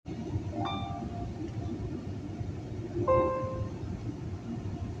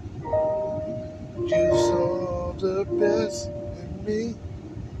You saw the best in me.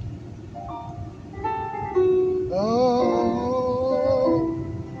 Oh,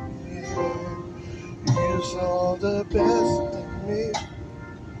 yeah. You saw the best in me.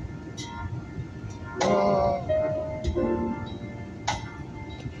 Oh,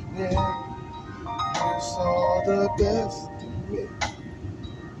 yeah. You saw the best in me.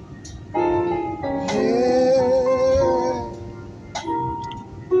 Yeah.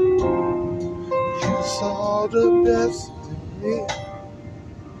 You saw the best in me.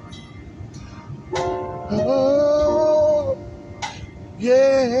 Oh,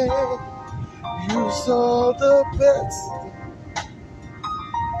 yeah. You saw the best.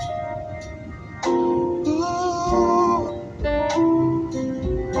 Ooh.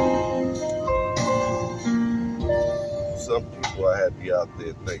 Some people I had to be out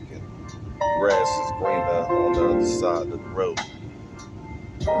there thinking grass is greener on the other side of the road.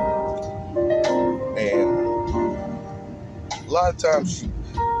 And a lot of times you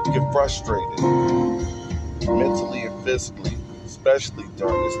get frustrated mentally and physically, especially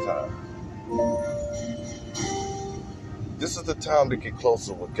during this time. This is the time to get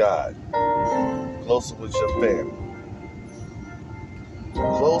closer with God, closer with your family,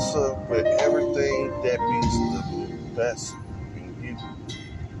 closer with everything that means the best in you.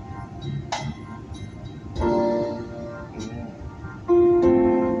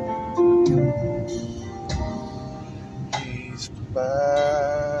 He's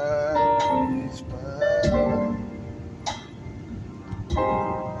fine, he's fine.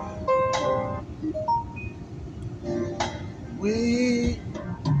 We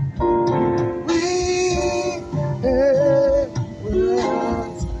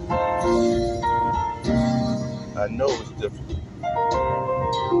I know it's difficult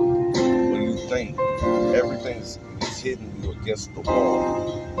when you think everything's hitting you against the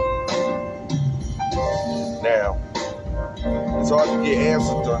wall. Now, it's hard to get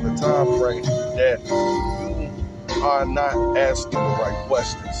answers during the time frame that you are not asking the right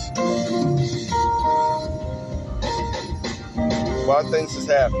questions. Why things is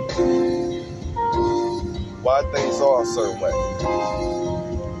happening? Why things are a certain way?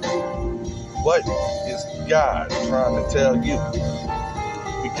 What is God trying to tell you?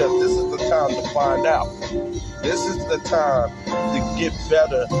 Because this is the time to find out. This is the time to get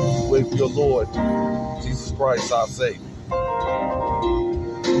better with your Lord Jesus Christ, our Savior.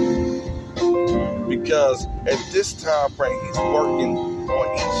 Because at this time frame, He's working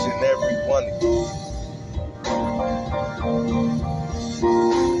on each and every one of you.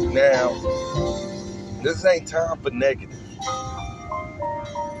 Now, this ain't time for negative.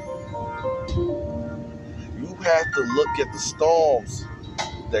 You have to look at the storms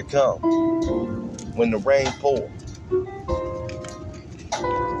that come when the rain pours.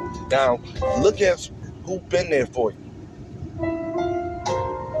 Now, look at who's been there for you.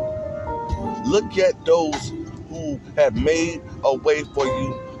 Look at those who have made a way for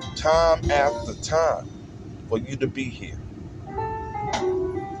you time after time for you to be here.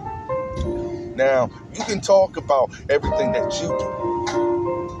 Now, you can talk about everything that you do.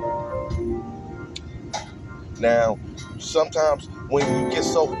 Now, sometimes when you get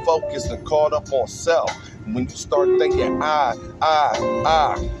so focused and caught up on self, when you start thinking,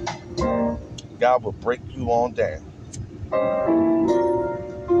 God will break you on down.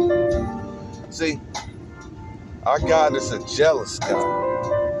 See, our God is a jealous God.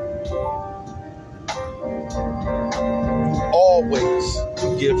 You always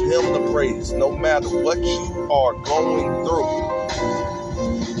give Him the praise, no matter what you are going through.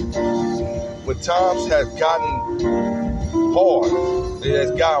 When times have gotten hard, it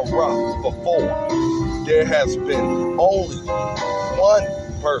has gotten rough before, there has been only one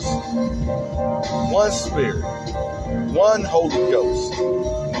person, one Spirit, one Holy Ghost,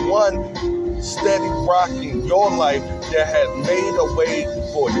 one steady rock in your life that has made a way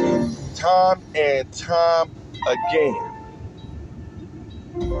for you time and time again.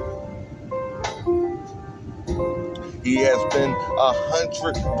 He has been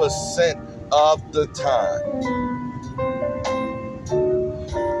 100% of the time.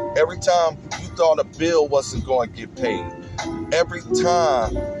 Every time you thought a bill wasn't going to get paid, every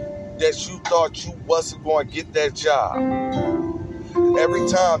time that you thought you wasn't going to get that job, every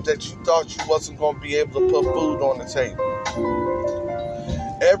time that you thought you wasn't going to be able to put food on the table,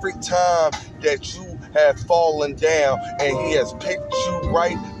 every time that you have fallen down and He has picked you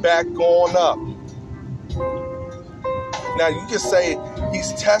right back on up. Now you can say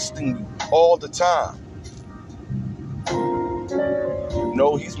He's testing you all the time.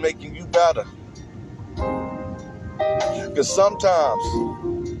 No, He's making you better. Because sometimes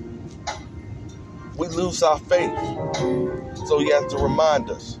we lose our faith. So he has to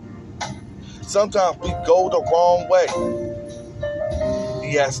remind us. Sometimes we go the wrong way.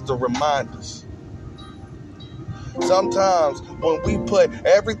 He has to remind us. Sometimes when we put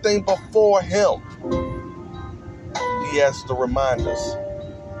everything before him, he has to remind us.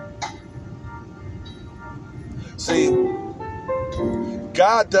 See,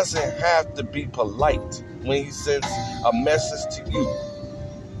 God doesn't have to be polite when he sends a message to you,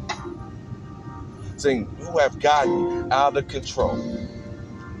 saying, you have gotten out of control.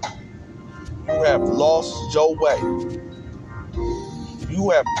 You have lost your way. You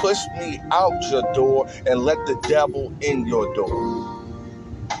have pushed me out your door and let the devil in your door.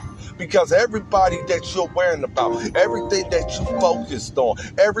 Because everybody that you're worrying about, everything that you focused on,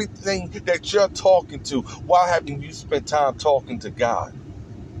 everything that you're talking to, why haven't you spent time talking to God?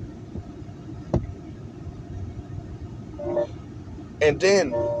 And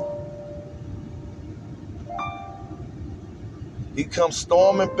then he comes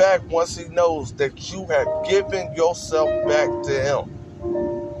storming back once he knows that you have given yourself back to him.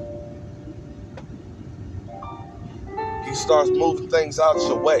 He starts moving things out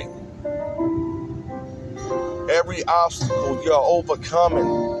your way. Every obstacle you're overcoming,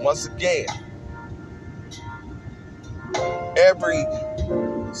 once again. Every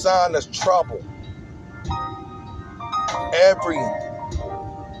sign of trouble. Every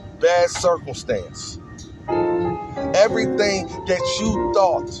bad circumstance. Everything that you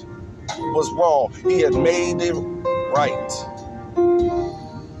thought was wrong, he had made it right.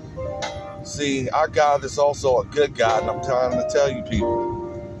 See, our God is also a good God, and I'm trying to tell you people.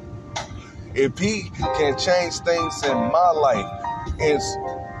 If he can change things in my life, it's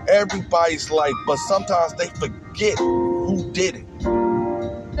everybody's life, but sometimes they forget who did it.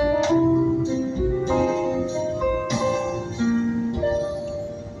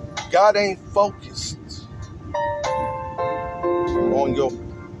 God ain't focused on your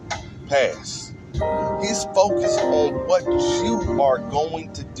past. He's focused on what you are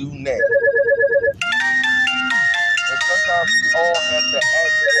going to do now.